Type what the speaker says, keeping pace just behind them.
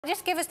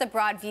Just give us the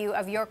broad view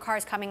of your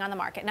cars coming on the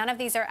market. None of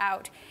these are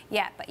out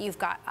yet, but you've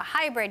got a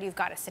hybrid, you've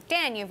got a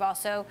sedan, you've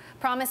also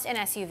promised an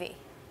SUV.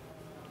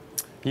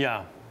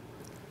 Yeah,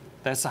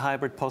 there's a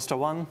hybrid Polestar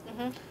 1,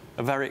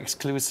 a very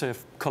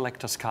exclusive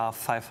collector's car,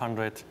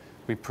 500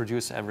 we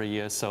produce every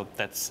year, so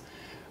that's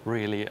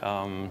really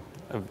a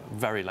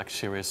very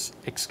luxurious,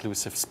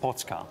 exclusive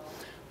sports car.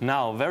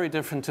 Now, very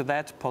different to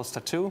that,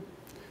 Polestar 2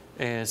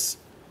 is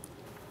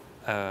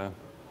a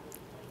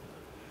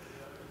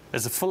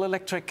full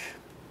electric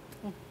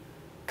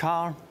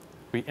car.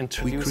 We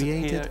introduced it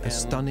here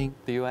in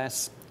the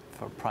US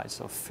for a price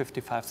of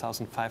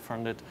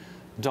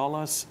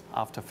 $55,500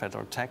 after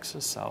federal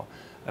taxes, so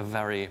a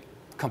very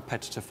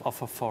competitive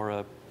offer for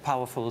a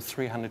powerful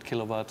 300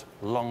 kilowatt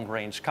long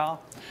range car.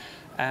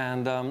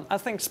 And I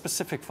think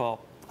specific for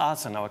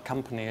us and our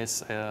company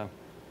is the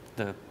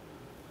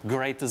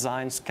great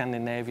design,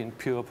 Scandinavian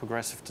pure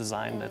progressive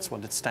design. That's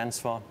what it stands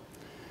for.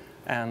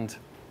 And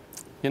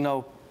you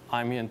know,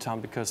 I'm here in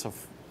town because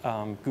of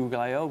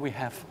Google I/O. We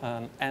have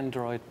an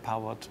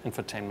Android-powered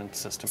infotainment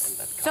system in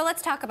that car. So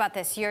let's talk about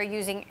this. You're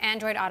using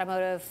Android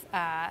Automotive,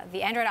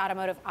 the Android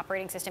Automotive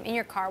operating system in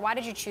your car. Why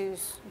did you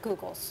choose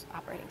Google's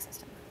operating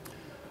system?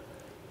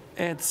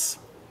 It's,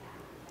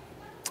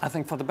 I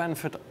think, for the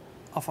benefit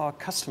of our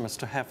customers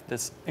to have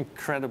this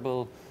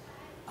incredible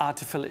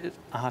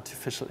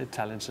artificial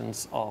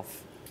intelligence of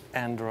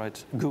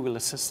Android Google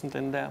Assistant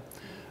in there.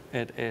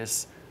 It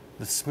is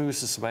the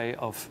smoothest way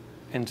of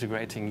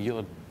integrating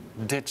your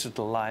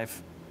digital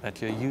life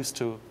that you're used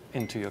to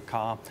into your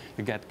car.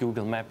 You get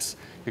Google Maps,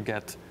 you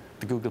get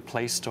the Google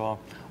Play Store.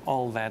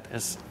 All that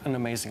is an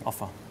amazing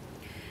offer.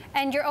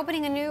 And you're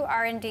opening a new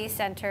R&D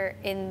center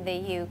in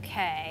the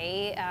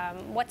UK.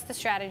 What's the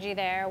strategy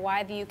there?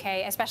 Why the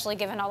UK, especially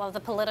given all of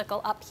the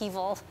political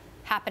upheaval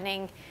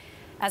happening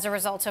as a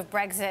result of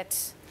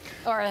Brexit,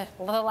 or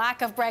the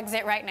lack of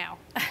Brexit right now?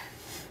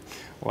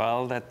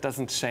 Well, that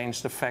doesn't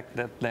change the fact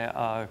that there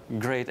are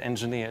great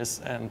engineers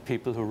and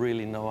people who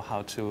really know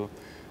how to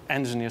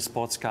engineer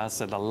sports cars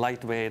that are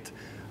lightweight.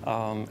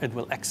 It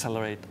will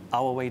accelerate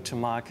our way to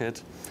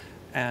market.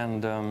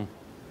 And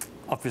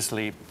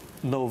obviously,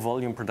 low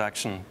volume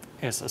production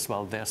is as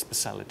well their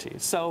specialty.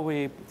 So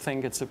we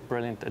think it's a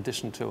brilliant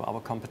addition to our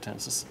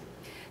competences.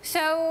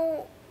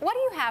 So what do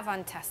you have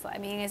on Tesla? I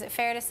mean, is it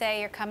fair to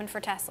say you're coming for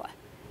Tesla?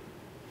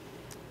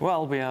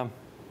 Well, we are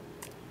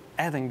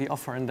adding the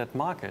offer in that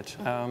market.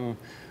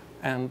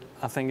 And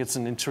I think it's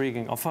an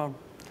intriguing offer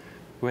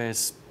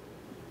with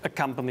a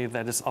company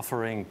that is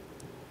offering,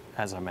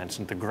 as I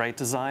mentioned, the great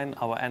design,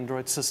 our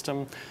Android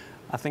system.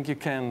 I think you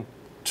can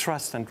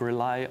trust and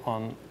rely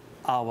on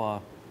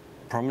our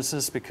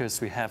promises because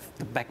we have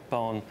the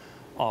backbone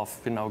of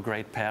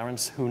great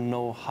parents who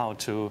know how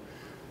to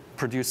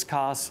produce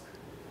cars.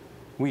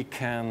 We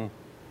can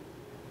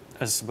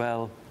as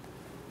well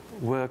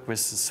work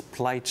with the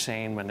supply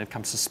chain when it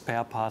comes to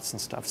spare parts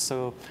and stuff.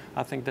 So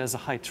I think there's a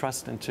high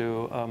trust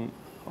into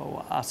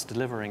us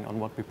delivering on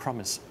what we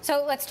promise.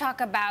 So let's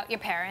talk about your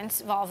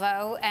parents,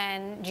 Volvo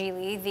and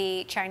Geely,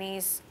 the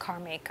Chinese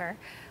car maker.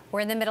 We're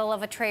in the middle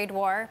of a trade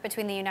war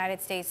between the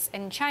United States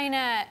and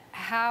China.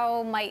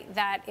 How might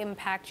that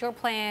impact your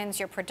plans,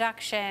 your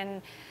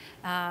production?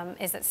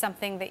 Is it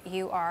something that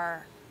you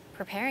are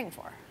preparing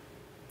for?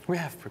 We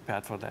have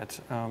prepared for that.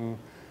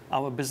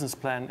 Our business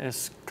plan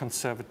is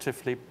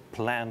conservatively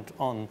planned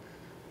on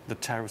the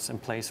tariffs in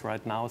place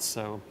right now.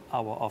 So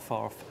our offer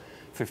of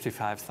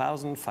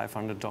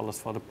 $55,500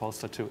 for the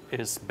Polestar 2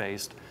 is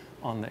based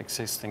on the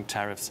existing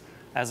tariffs.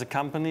 As a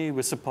company,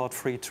 we support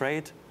free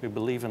trade. We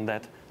believe in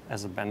that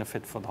as a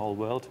benefit for the whole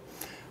world,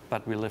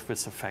 but we live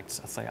with the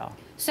facts as they are.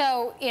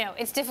 So,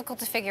 it's difficult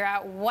to figure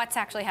out what's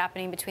actually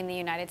happening between the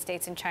United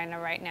States and China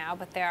right now,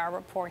 but there are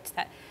reports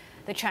that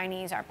the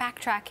Chinese are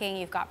backtracking.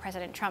 You've got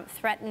President Trump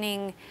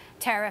threatening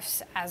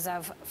tariffs as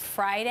of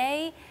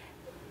Friday.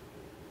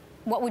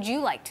 What would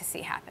you like to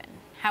see happen?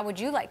 How would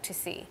you like to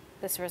see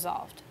this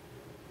resolved?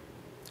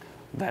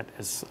 That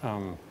is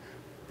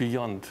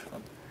beyond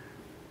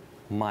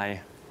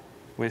my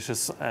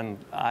wishes, and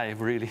I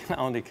really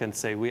only can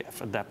say we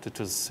have adapted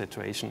to the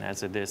situation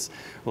as it is.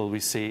 Will we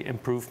see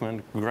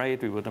improvement?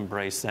 Great, we would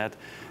embrace that.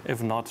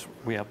 If not,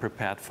 we are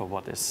prepared for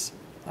what is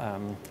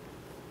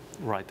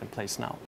right in place now.